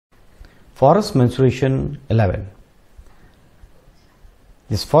Forest Mensuration 11.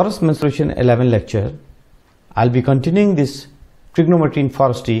 This Forest Mensuration 11 lecture, I'll be continuing this trigonometry in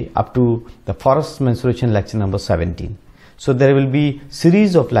forestry up to the Forest Mensuration lecture number 17. So there will be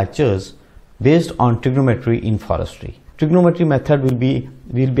series of lectures based on trigonometry in forestry. Trigonometry method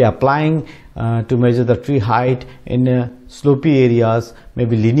we'll be applying to measure the tree height in slopy areas,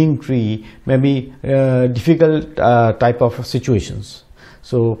 maybe leaning tree, maybe difficult type of situations.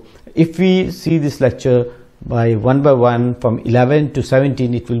 So if we see this lecture by one from 11 to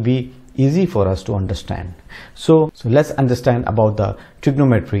 17, it will be easy for us to understand. So let's understand about the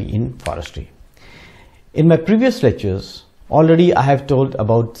trigonometry in forestry. In my previous lectures, already I have told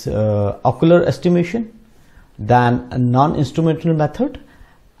about ocular estimation, then a non-instrumental method,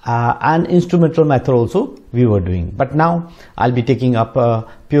 and instrumental method also we were doing. But now I'll be taking up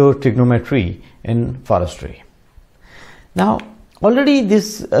pure trigonometry in forestry. Now already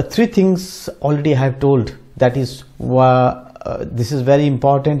these three things already I have told, that is this is very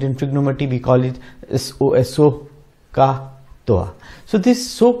important in trigonometry. We call it so ka toa. So this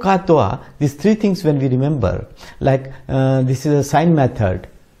so ka toa, these three things when we remember, like this is a sine method.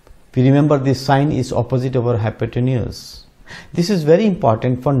 We remember this sine is opposite over hypotenuse. This is very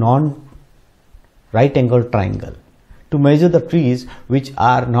important for non-right angle triangle, to measure the trees which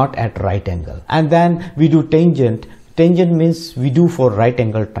are not at right angle. And then we do tangent. Tangent means we do for right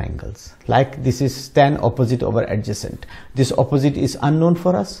angle triangles. Like this is tan opposite over adjacent. This opposite is unknown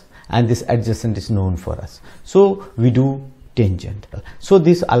for us and this adjacent is known for us. So we do tangent. So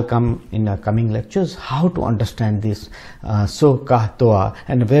this I'll come in the coming lectures, how to understand this so ka toa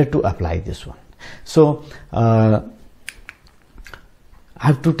and where to apply this one. So I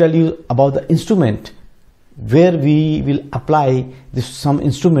have to tell you about the instrument where we will apply this, some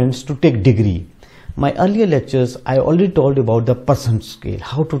instruments to take degree. My earlier lectures I already told about the percent scale,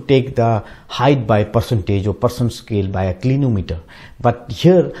 how to take the height by percentage or percent scale by a clinometer. But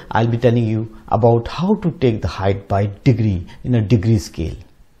here I'll be telling you about how to take the height by degree in a degree scale.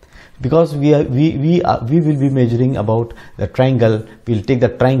 Because we will be measuring about the triangle, we'll take the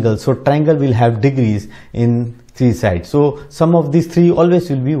triangle. So triangle will have degrees in three sides. So sum of these three always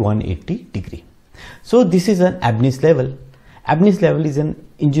will be 180 degree. So this is an Abney's level. Abney's level is an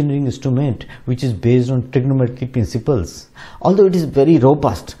engineering instrument which is based on trigonometry principles. Although it is very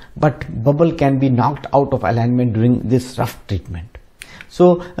robust, but bubble can be knocked out of alignment during this rough treatment.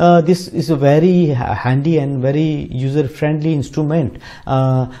 So this is a very handy and very user-friendly instrument.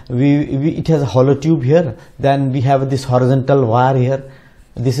 It has a hollow tube here. Then we have this horizontal wire here.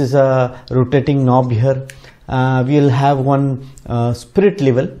 This is a rotating knob here. We'll have one spirit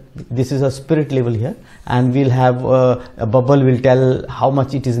level. This is a spirit level here, and we'll have a bubble will tell how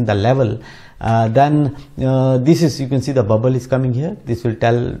much it is in the level. Then this is, you can see the bubble is coming here. This will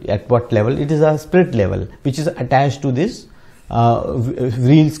tell at what level. It is a spirit level which is attached to this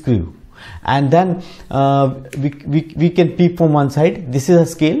reel screw. And then we can peep from one side. This is a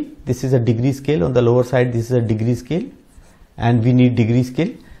scale. This is a degree scale. On the lower side, this is a degree scale, and we need degree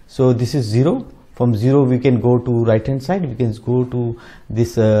scale. So this is 0. From 0 we can go to right hand side, we can go to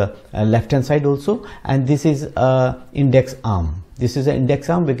this left hand side also, and this is index arm. This is an index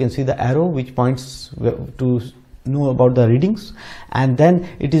arm. We can see the arrow which points to know about the readings, and then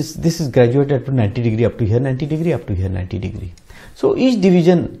this is graduated to 90 degree up to here, 90 degree up to here, 90 degree. So each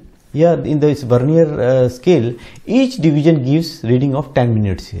division here in this vernier scale, each division gives reading of 10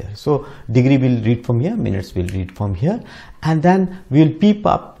 minutes here. So degree will read from here, minutes will read from here, and then we will peep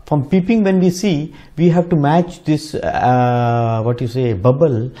up. From peeping, when we see, we have to match this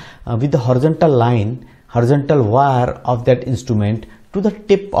bubble with the horizontal line, horizontal wire of that instrument to the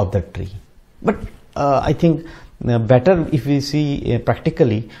tip of the tree. But I think better if we see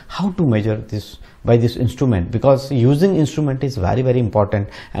practically how to measure this by this instrument, because using instrument is very, very important,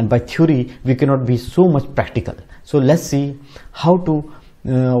 and by theory we cannot be so much practical. So let's see how to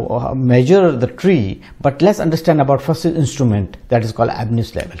measure the tree, but let's understand about first instrument, that is called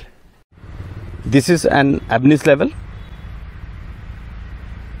Abney's level. This is an Abney's level.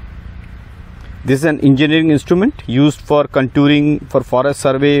 This is an engineering instrument used for contouring, for forest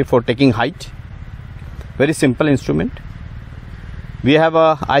survey, for taking height. Very simple instrument. We have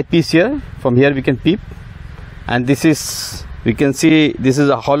a eyepiece here. From here we can peep, and this is, we can see this is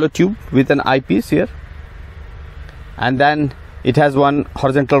a hollow tube with an eyepiece here, and then it has one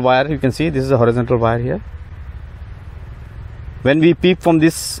horizontal wire. You can see this is a horizontal wire here. When we peep from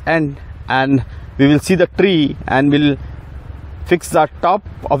this end, and we will see the tree, and we'll fix the top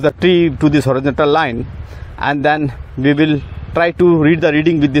of the tree to this horizontal line, and then we will try to read the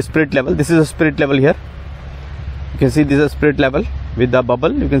reading with this spirit level. This is a spirit level here. You can see this is a spirit level. with the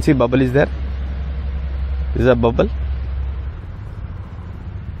bubble. You can see bubble is there. This is a bubble.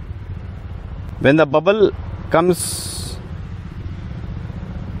 When the bubble comes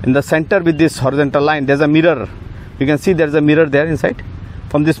in the center with this horizontal line, there's a mirror. You can see there's a mirror there inside.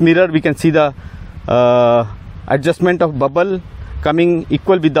 From this mirror we can see the adjustment of bubble coming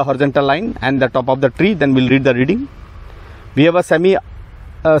equal with the horizontal line and the top of the tree. Then we'll read the reading. We have a semi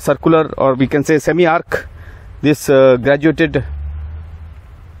circular, or we can say semi arc, this graduated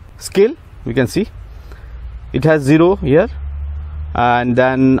scale. We can see it has 0 here, and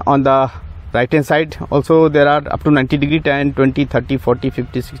then on the right hand side also there are up to 90 degree, 10, 20, 30, 40,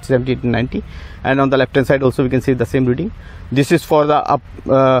 50, 60, 70, 80, 90, and on the left hand side also we can see the same reading. This is for the up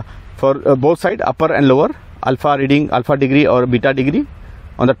for both side, upper and lower, alpha reading, alpha degree or beta degree.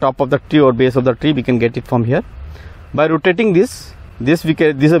 On the top of the tree or base of the tree we can get it from here. By rotating this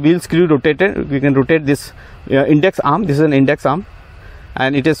is a wheel screw rotated. We can rotate this index arm. This is an index arm,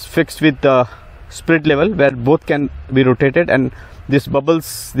 and it is fixed with the spirit level where both can be rotated, and this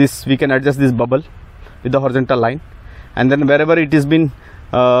bubbles, this we can adjust this bubble with the horizontal line, and then wherever it has been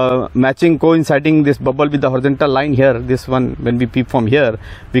matching, coinciding this bubble with the horizontal line here, this one, when we peep from here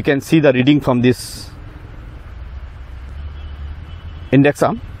we can see the reading from this index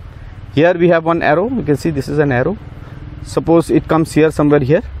arm. Here we have one arrow. You can see this is an arrow. Suppose it comes here, somewhere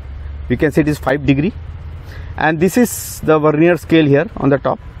here, we can say it is 5 degree, and this is the vernier scale here on the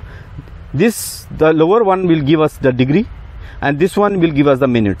top. This, the lower one will give us the degree, and this one will give us the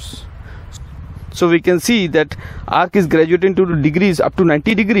minutes. So we can see that arc is graduating to degrees up to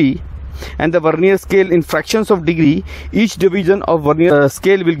 90 degree, and the vernier scale in fractions of degree. Each division of vernier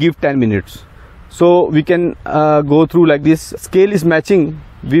scale will give 10 minutes. So we can go through like this. Scale is matching,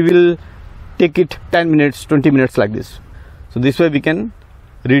 we will take it 10 minutes, 20 minutes like this. So this way we can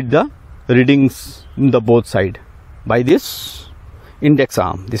read the readings in the both side by this index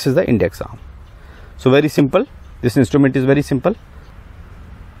arm. This is the index arm. So very simple. This instrument is very simple.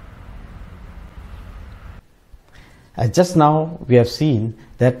 Just now we have seen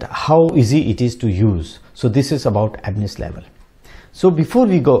that how easy it is to use. So this is about awareness level. So before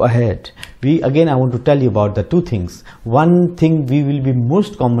we go ahead, I want to tell you about the two things. One thing we will be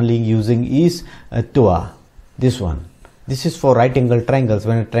most commonly using is TOA. This one. This is for right angle triangles.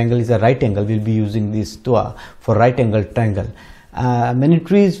 When a triangle is a right angle, we'll be using this TOA for right angle triangle. Many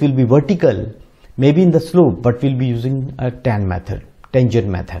trees will be vertical, maybe in the slope, but we'll be using a TAN method, tangent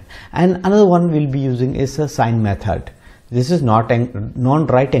method. And another one we'll be using is a sine method. This is not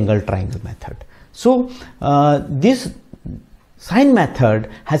non-right angle triangle method. So this sine method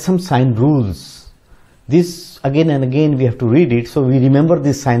has some sine rules. This again and again we have to read it, so we remember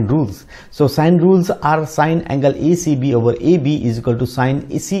these sine rules. So sine rules are sine angle ACB over AB is equal to sine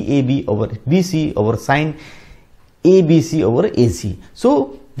CAB over BC over sine ABC over AC.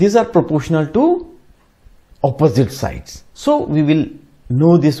 So these are proportional to opposite sides. So we will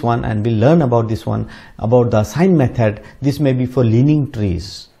know this one, and we'll learn about this one, about the sine method. This may be for leaning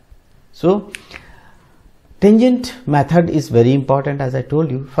trees. So tangent method is very important, as I told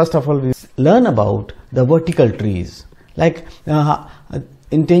you. First of all, we learn about the vertical trees. Like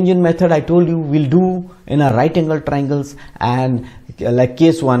in tangent method, I told you we'll do in a right angle triangles, and like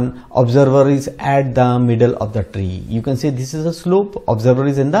case 1, observer is at the middle of the tree. You can say this is a slope, observer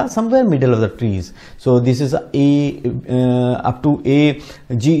is in the somewhere middle of the trees. So this is a up to A,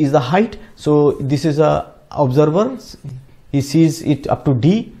 G is the height. So this is a observer, he sees it up to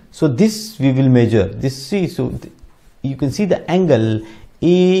D. So this we will measure this. See, so you can see the angle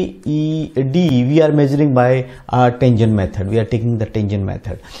AED we are measuring by our tangent method. We are taking the tangent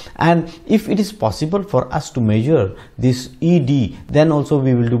method, and if it is possible for us to measure this ED, then also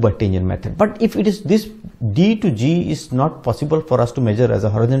we will do by tangent method. But if it is this D to G is not possible for us to measure as a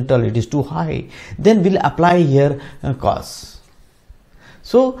horizontal, it is too high, then we'll apply here cos.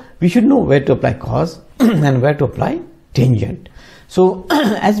 So we should know where to apply cos and where to apply tangent. So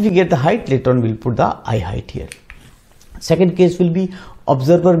as we get the height, later on we'll put the eye height here. Second case will be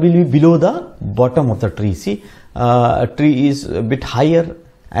observer will be below the bottom of the tree. See, a tree is a bit higher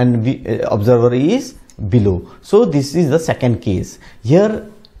and observer is below. So this is the second case. Here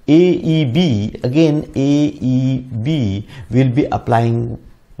AEB, again AEB will be applying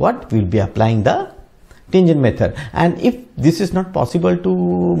what? Will be applying the tangent method. And if this is not possible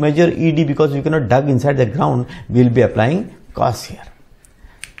to measure ED because you cannot dug inside the ground, we will be applying cos here.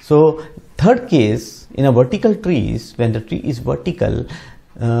 So third case, in a vertical trees, when the tree is vertical,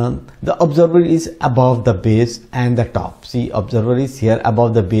 the observer is above the base and the top. See, observer is here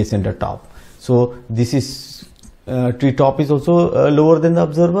above the base and the top. So this is tree top is also lower than the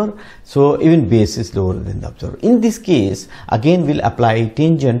observer, so even base is lower than the observer. In this case, again we'll apply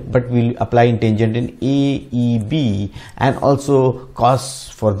tangent, but we'll apply in tangent in A, E, B, and also cos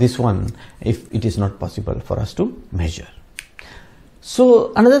for this one if it is not possible for us to measure.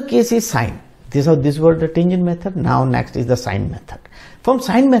 So another case is sine. This were the tangent method. Now next is the sine method. From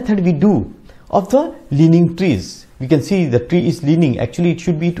sine method we do of the leaning trees. We can see the tree is leaning. Actually it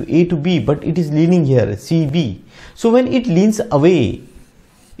should be to A to B, but it is leaning here, C, B. So when it leans away,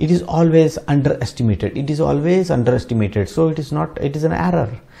 it is always underestimated. It is always underestimated. So it is not, it is an error.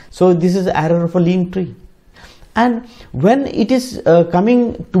 So this is error of a lean tree. And when it is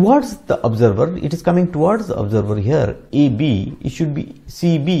coming towards the observer, it is coming towards the observer here, AB, it should be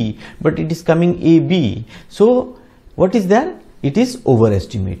CB, but it is coming AB. So what is there? It is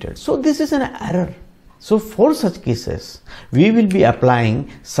overestimated. So this is an error. So for such cases, we will be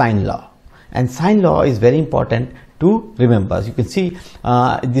applying sine law, and sine law is very important to remember. As you can see,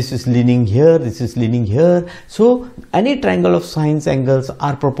 this is leaning here, this is leaning here. So any triangle of sines angles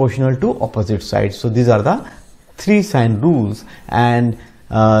are proportional to opposite sides. So these are the three sine rules, and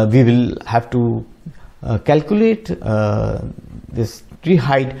we will have to calculate this tree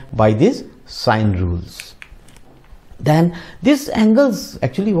height by these sine rules. Then these angles,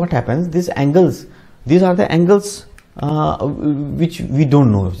 actually what happens, these angles, these are the angles which we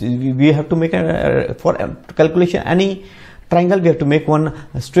don't know. We have to make for calculation any triangle, we have to make one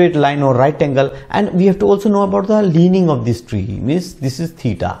straight line or right angle, and we have to also know about the leaning of this tree. Means this is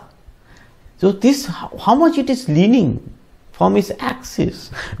theta. So this, how much it is leaning from its axis,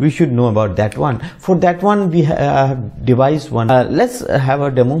 we should know about that one. For that one we have devised one. Let's have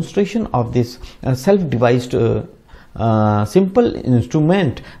a demonstration of this self-devised simple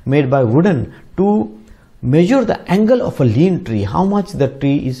instrument made by wooden to measure the angle of a lean tree, how much the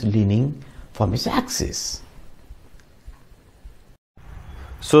tree is leaning from its axis.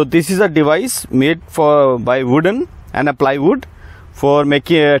 So this is a device made by wooden and a plywood for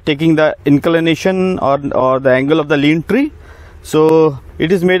taking the inclination or the angle of the lean tree. So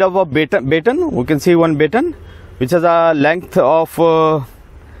it is made of a batten. We can see one batten which has a length of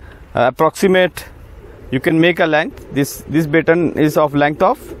approximate. You can make a length. This batten is of length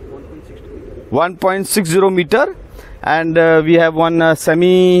of 1.60 meter, and we have one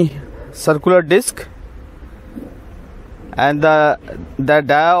semi-circular disc, and the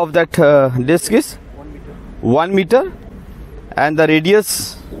dia of that disc is 1 meter, and the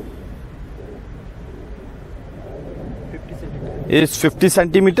radius is 50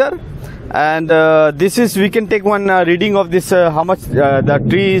 centimeter. And this is, we can take one reading of this, how much the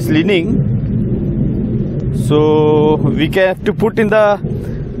tree is leaning. So we can have to put in the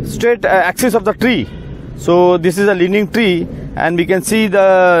straight axis of the tree. So this is a leaning tree, and we can see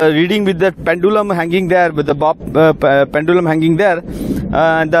the reading with the pendulum hanging there, with the bob pendulum hanging there,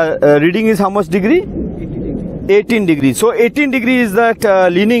 and the reading is how much degree? 18 degrees. So 18 degrees is that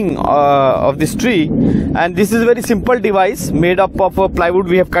leaning of this tree, and this is a very simple device made up of plywood.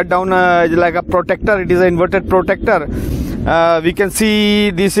 We have cut down like a protector. It is an inverted protector. We can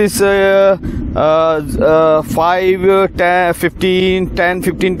see this is 5, 10, 15, 10,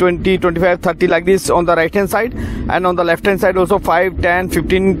 15, 20, 25, 30 like this on the right hand side, and on the left hand side also 5, 10,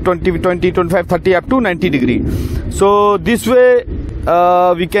 15, 20, 20, 25, 30 up to 90 degree. So this way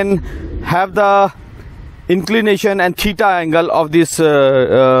we can have the inclination and theta angle of this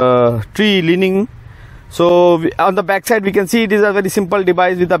tree leaning. So on the back side we can see it is a very simple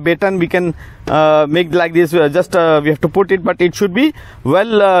device with a batten. We can make like this, just we have to put it, but it should be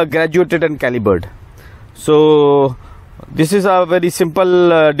well graduated and calibered. So this is a very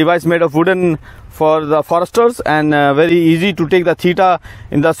simple device made of wooden for the foresters, and very easy to take the theta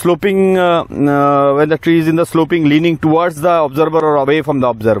in the sloping, when the tree is in the sloping leaning towards the observer or away from the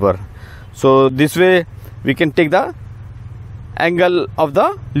observer. So this way we can take the angle of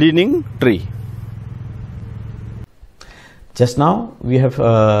the leaning tree. Just now we have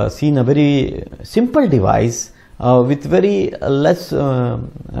seen a very simple device with very less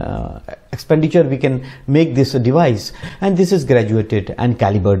expenditure. We can make this device, and this is graduated and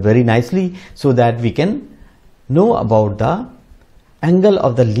calibrated very nicely so that we can know about the angle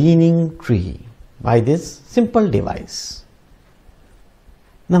of the leaning tree by this simple device.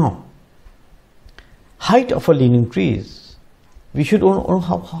 Now, height of a leaning trees. We should know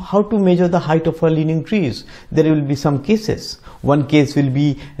how to measure the height of a leaning trees. There will be some cases. One case will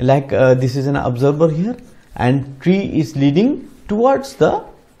be like this is an observer here, and tree is leaning towards the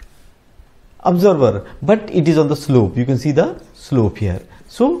observer, but it is on the slope. You can see the slope here.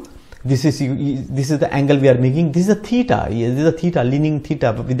 So this is the angle we are making. This is a theta. This is a theta, leaning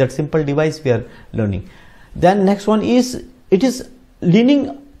theta. With that simple device we are learning. Then next one is, it is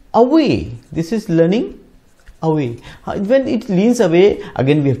leaning away. This is leaning away. When it leans away,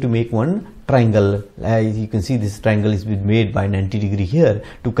 again we have to make one triangle. As you can see, this triangle is been made by 90 degree here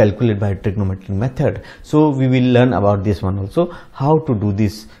to calculate by trigonometric method. So we will learn about this one also, how to do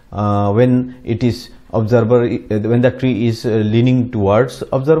this when it is observer, when the tree is leaning towards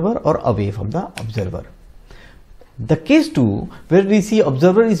observer or away from the observer. The case 2, where we see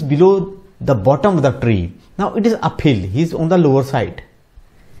observer is below the bottom of the tree. Now it is uphill, he is on the lower side.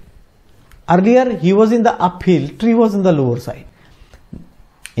 Earlier he was in the uphill, tree was in the lower side.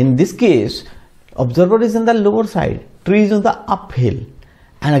 In this case, observer is in the lower side, tree is on the uphill.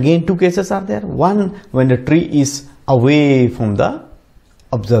 And again 2 cases are there. One, when the tree is away from the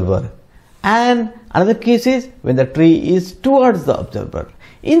observer, and another case is when the tree is towards the observer.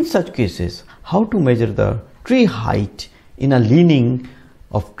 In such cases, how to measure the tree height in a leaning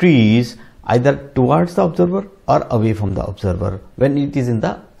of trees either towards the observer or away from the observer when it is in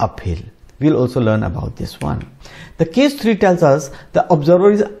the uphill. We'll also learn about this one. The case 3 tells us the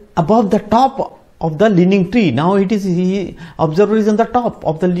observer is above the top of the leaning tree. Now it is, observer is on the top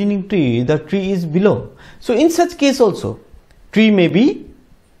of the leaning tree, the tree is below. So in such case also, tree may be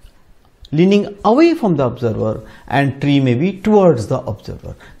leaning away from the observer and tree may be towards the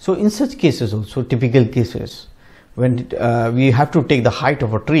observer. So in such cases also, typical cases, when we have to take the height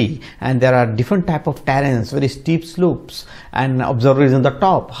of a tree and there are different type of terrains, very steep slopes, and observer is on the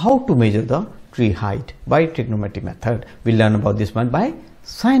top, how to measure the tree height by trigonometry method. We'll learn about this one by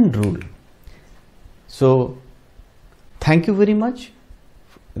sine rule. So thank you very much.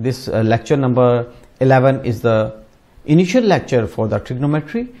 This lecture number 11 is the initial lecture for the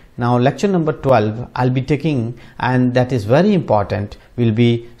trigonometry. Now lecture number 12 I'll be taking, and that is very important. We'll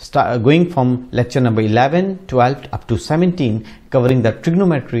be going from lecture number 11, 12 up to 17, covering the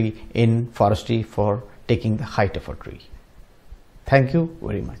trigonometry in forestry for taking the height of a tree. Thank you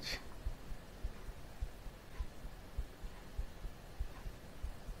very much.